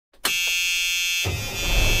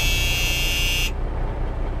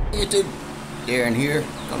YouTube, Darren here.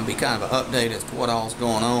 Going to be kind of an update as to what all's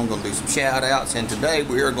going on. Going to do some shout outs, and today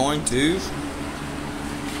we are going to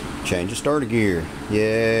change the starter gear.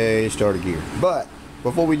 Yay, starter gear. But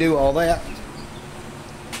before we do all that,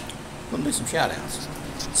 I'm going to do some shout outs.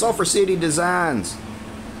 Sulphur City Designs,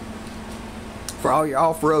 for all your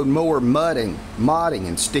off-road mower modding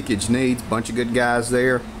and stickage needs. Bunch of good guys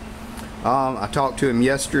there. I talked to him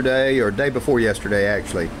yesterday, or day before yesterday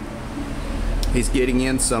actually. He's getting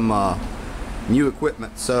in some new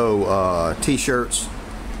equipment, so t-shirts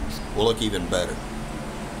will look even better.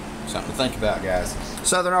 Something to think about, guys.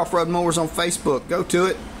 Southern Off-Road Mowers on Facebook. Go to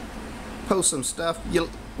it, post some stuff.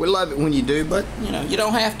 We love it when you do, but you know, you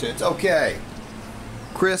don't have to. It's okay.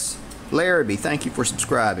 Chris Larrabee, thank you for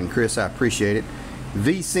subscribing. Chris, I appreciate it.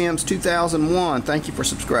 V Sims 2001, thank you for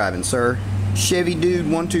subscribing, sir. Chevy Dude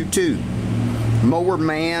 122, Mower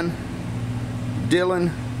Man,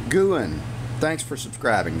 Dylan Guin, thanks for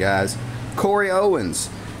subscribing, guys. Corey Owens,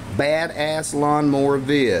 Badass Lawnmower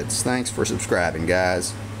Vids, thanks for subscribing,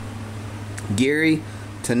 guys. Gary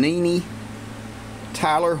Tonini,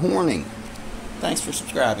 Tyler Horning, thanks for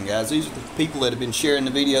subscribing, guys. These are the people that have been sharing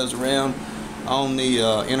the videos around on the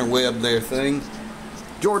interweb there thing.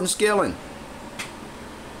 Jordan Skillen,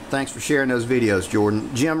 thanks for sharing those videos,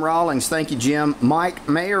 Jordan. Jim Rawlings, thank you, Jim. Mike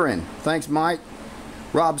Mayerin, thanks, Mike.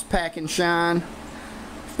 Rob's Pack and Shine,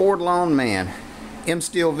 Ford Lawn Man, M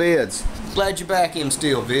Steel Vids. Glad you're back, M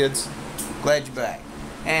Steel Vids. Glad you're back.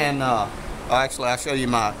 And actually, I'll show you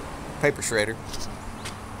my paper shredder.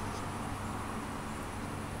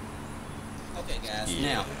 Okay, guys.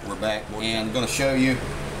 Yeah. Now we're back, and I'm going to show you.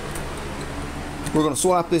 We're going to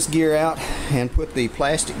swap this gear out and put the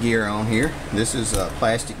plastic gear on here. This is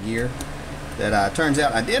plastic gear that turns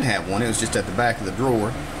out I did have one. It was just at the back of the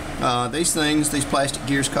drawer. These plastic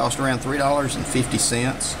gears cost around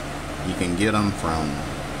 $3.50. You can get them from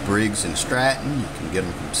Briggs and Stratton. You can get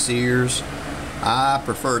them from Sears. I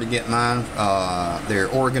prefer to get mine, their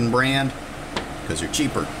Oregon brand, because they're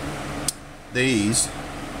cheaper. These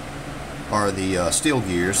are the steel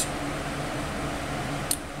gears.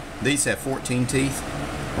 These have 14 teeth.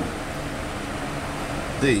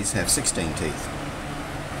 These have 16 teeth.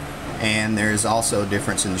 And there's also a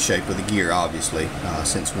difference in the shape of the gear, obviously,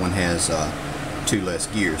 since one has 2 less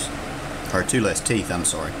gears, or 2 less teeth, I'm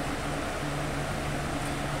sorry.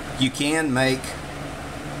 You can make,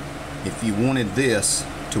 if you wanted this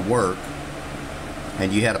to work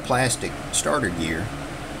and you had a plastic starter gear,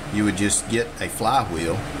 you would just get a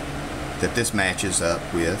flywheel that this matches up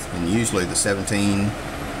with, and usually the 17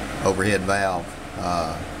 overhead valve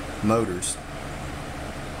motors,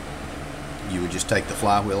 you would just take the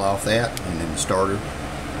flywheel off that, and then the starter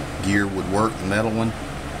gear would work, the metal one.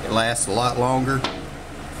 It lasts a lot longer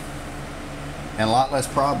and a lot less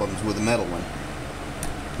problems with the metal one.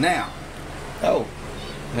 Now, oh,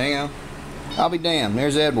 hang on, I'll be damned,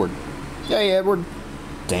 there's Edward. Hey, Edward.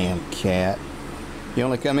 Damn cat, you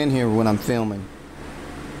only come in here when I'm filming.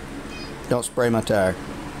 Don't spray my tire.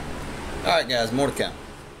 Alright, guys, more to come.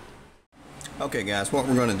 Okay, guys, what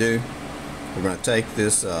we're going to do, we're going to take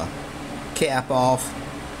this cap off,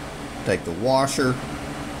 take the washer,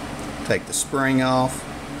 take the spring off.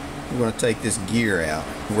 We're going to take this gear out.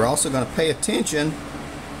 We're also going to pay attention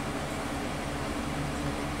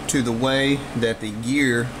to the way that the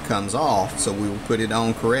gear comes off, so we will put it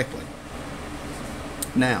on correctly.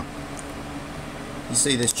 Now, you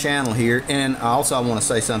see this channel here, and I want to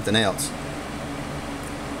say something else.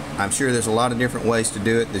 I'm sure there's a lot of different ways to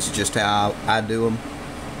do it. This is just how I do them.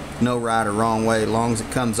 No right or wrong way, as long as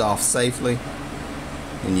it comes off safely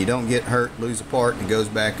and you don't get hurt, lose a part, and it goes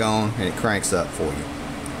back on and it cranks up for you.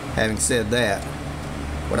 Having said that,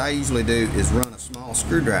 what I usually do is run a small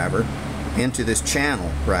screwdriver into this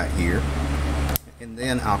channel right here, and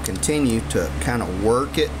then I'll continue to kind of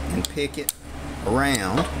work it and pick it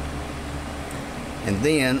around, and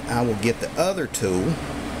then I will get the other tool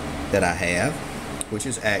that I have, which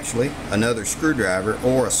is actually another screwdriver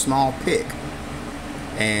or a small pick,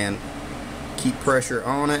 and keep pressure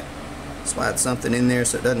on it, slide something in there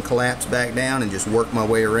so it doesn't collapse back down, and just work my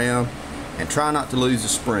way around, and try not to lose the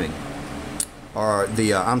spring, or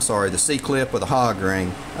the the C-clip or the hog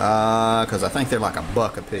ring, because I think they're like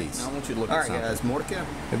 $1 a piece. I want you to look at something. Alright, guys, more to come.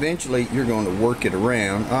 Eventually you're going to work it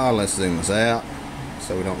around. Let's zoom this out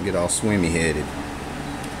so we don't get all swimmy headed.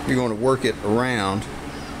 You're going to work it around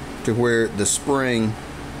to where the spring,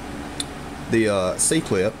 the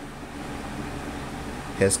C-clip,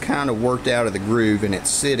 has kind of worked out of the groove, and it's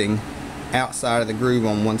sitting outside of the groove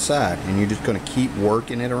on one side, and you're just going to keep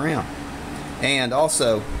working it around. And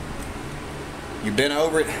also, you've been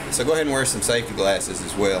over it, so go ahead and wear some safety glasses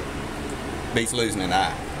as well. Beats losing an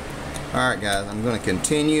eye. Alright guys, I'm going to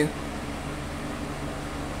continue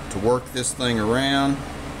to work this thing around,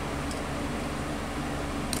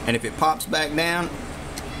 and if it pops back down,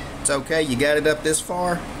 it's okay. You got it up this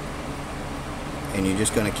far, and you're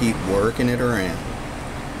just going to keep working it around.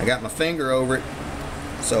 I got my finger over it,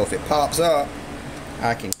 so if it pops up,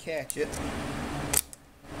 I can catch it.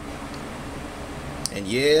 And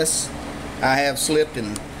yes, I have slipped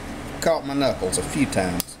and caught my knuckles a few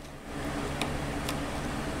times.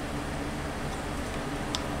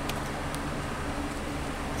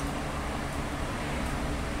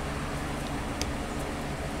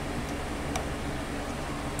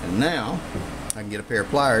 And now I can get a pair of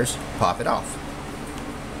pliers, pop it off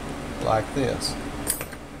like this.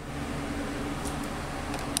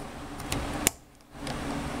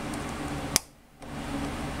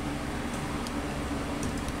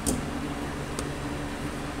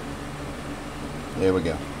 There we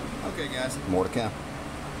go. Okay guys, more to come.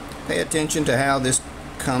 Pay attention to how this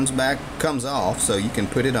comes off, so you can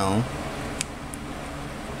put it on.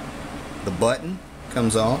 The button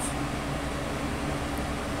comes off.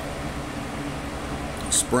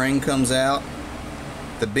 Spring comes out.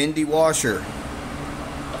 The bendy washer.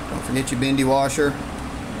 Don't forget your bendy washer.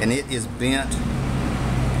 And it is bent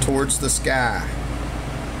towards the sky.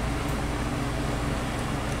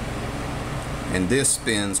 And this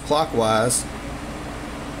spins clockwise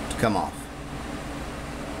to come off.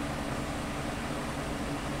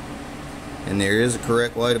 And there is a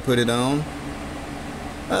correct way to put it on.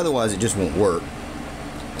 Otherwise it just won't work.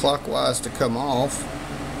 Clockwise to come off.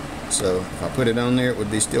 So if I put it on there, it would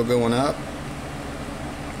be still going up.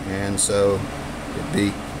 And so it'd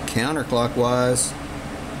be counterclockwise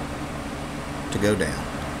to go down.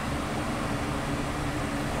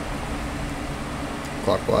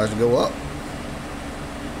 Clockwise to go up.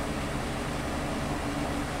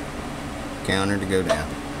 Counter to go down.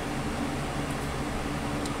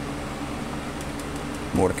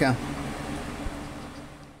 More to come.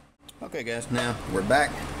 Okay guys, now we're back.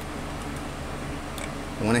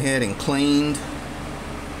 I went ahead and cleaned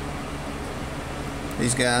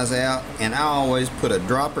these guys out, and I always put a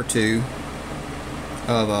drop or two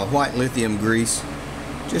of white lithium grease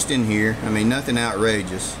just in here. I mean, nothing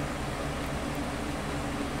outrageous.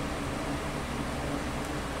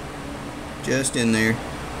 Just in there.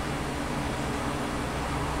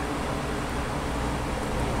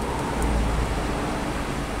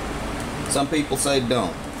 Some people say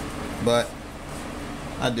don't, but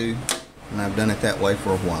I do, and I've done it that way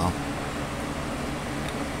for a while.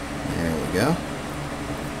 There we go.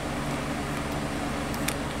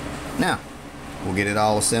 Now, we'll get it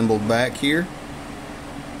all assembled back here.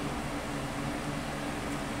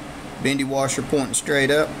 Bendy washer pointing straight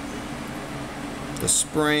up. The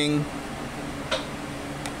spring.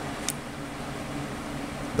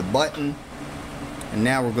 The button. And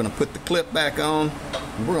now we're going to put the clip back on.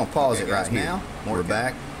 We're going to pause it right now. We're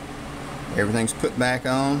back. Everything's put back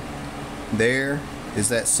on. There is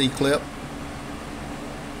that C-clip.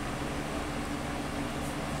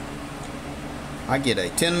 I get a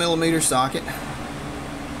 10mm socket.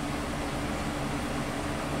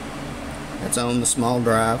 That's on the small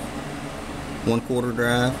drive. 1/4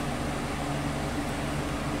 drive.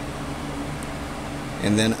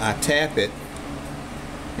 And then I tap it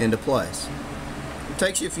into place. It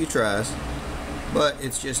takes you a few tries, but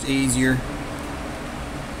it's just easier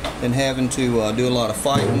than having to do a lot of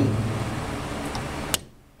fighting.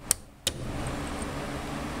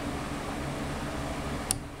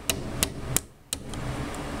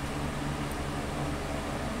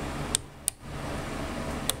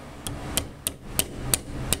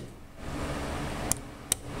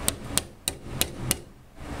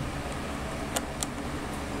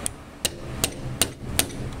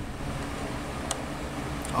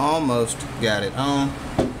 Almost got it on.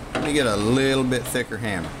 Let me get a little bit thicker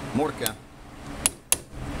hammer. More to come.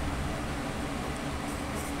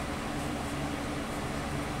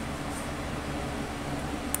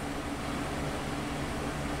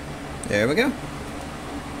 There we go.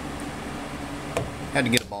 Had to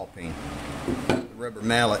get a ball peen. The rubber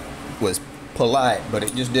mallet was polite, but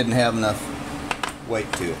it just didn't have enough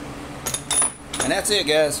weight to it. And that's it,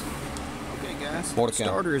 guys. Okay, guys. More to come.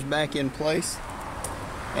 Starter is back in place.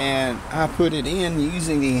 And I put it in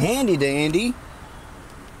using the handy dandy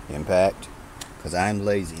impact, because I'm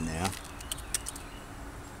lazy now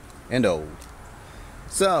and old.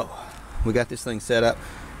 So we got this thing set up.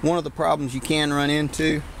 One of the problems you can run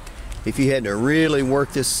into if you had to really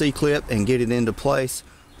work this C-clip and get it into place,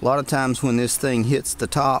 a lot of times when this thing hits the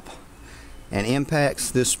top and impacts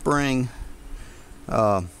this spring,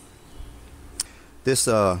 this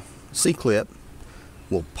C-clip,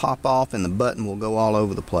 will pop off and the button will go all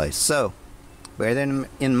over the place. So bear that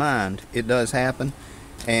in mind, it does happen.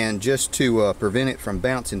 And just to prevent it from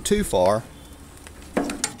bouncing too far,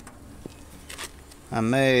 I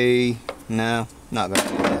may, no, not going to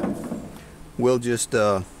do that. We'll just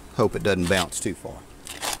hope it doesn't bounce too far.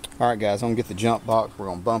 Alright guys, I'm going to get the jump box. We're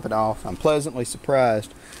going to bump it off. I'm pleasantly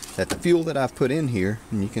surprised that the fuel that I've put in here,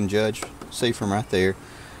 and you can see from right there,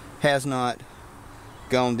 has not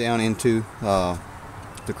gone down into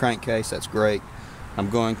the crankcase. That's great. I'm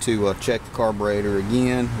going to check the carburetor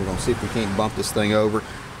again. We're going to see if we can't bump this thing over.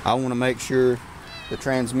 I want to make sure the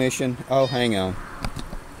transmission, oh hang on.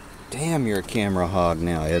 Damn, you're a camera hog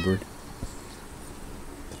now, Edward.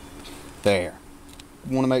 There.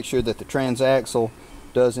 I want to make sure that the transaxle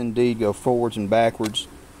does indeed go forwards and backwards,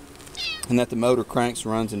 and that the motor cranks,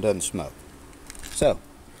 runs, and doesn't smoke. So,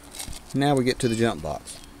 now we get to the jump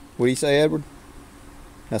box. What do you say, Edward?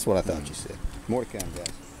 That's what I thought you said. More to come, guys.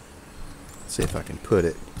 Let's see if I can put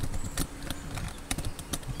it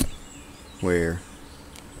where.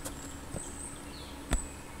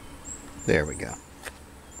 There we go.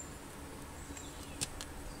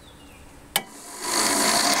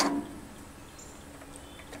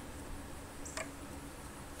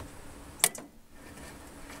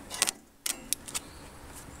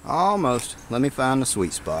 Almost. Let me find the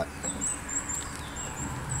sweet spot.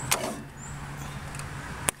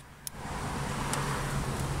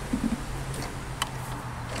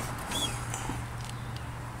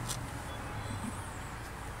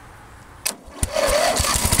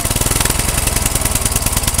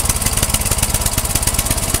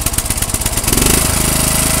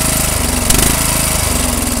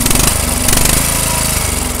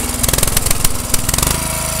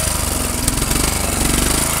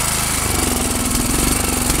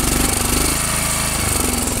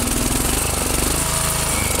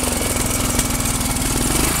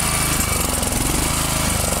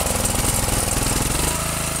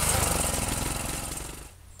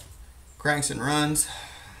 Cranks and runs,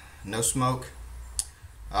 no smoke.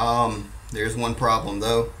 There's one problem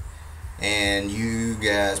though, and you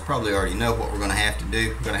guys probably already know what we're going to have to do.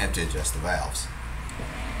 We're going to have to adjust the valves.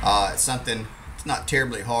 It's something, it's not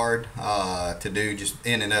terribly hard to do just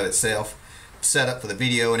in and of itself. Set up for the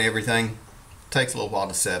video and everything. It takes a little while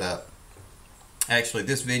to set up. Actually,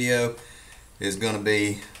 this video is going to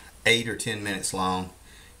be 8 or 10 minutes long.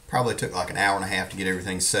 Probably took like an hour and a half to get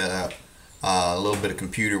everything set up. A little bit of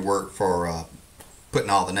computer work for putting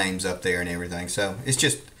all the names up there and everything. So it's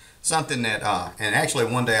just something that, and actually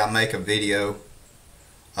one day I'll make a video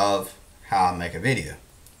of how I make a video.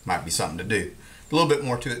 Might be something to do. A little bit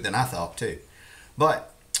more to it than I thought too.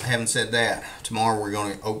 But having said that, tomorrow we're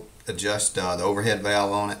going to adjust the overhead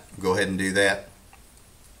valve on it. Go ahead and do that.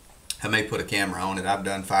 I may put a camera on it. I've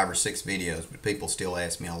done 5 or 6 videos, but people still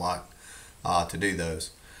ask me a lot to do those.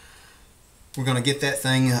 We're going to get that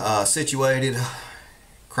thing situated,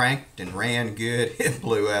 cranked and ran good. It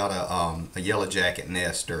blew out a yellow jacket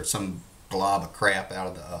nest or some glob of crap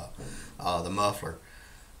out of the muffler.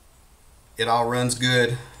 It all runs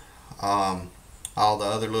good. All the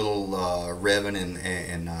other little revving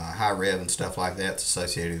and high rev and stuff like that's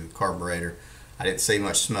associated with the carburetor. I didn't see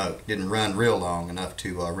much smoke. Didn't run real long enough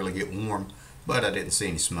to really get warm, but I didn't see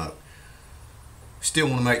any smoke. Still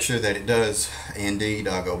want to make sure that it does indeed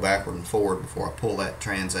go backward and forward before I pull that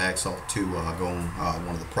transaxle to go on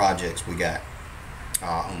one of the projects we got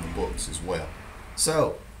on the books as well.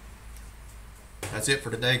 So that's it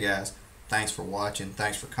for today, guys. Thanks for watching.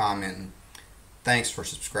 Thanks for commenting. Thanks for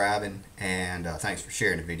subscribing, and thanks for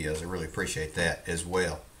sharing the videos. I really appreciate that as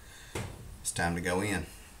well. It's time to go in.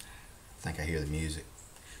 I think I hear the music.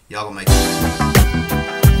 Y'all gonna make it.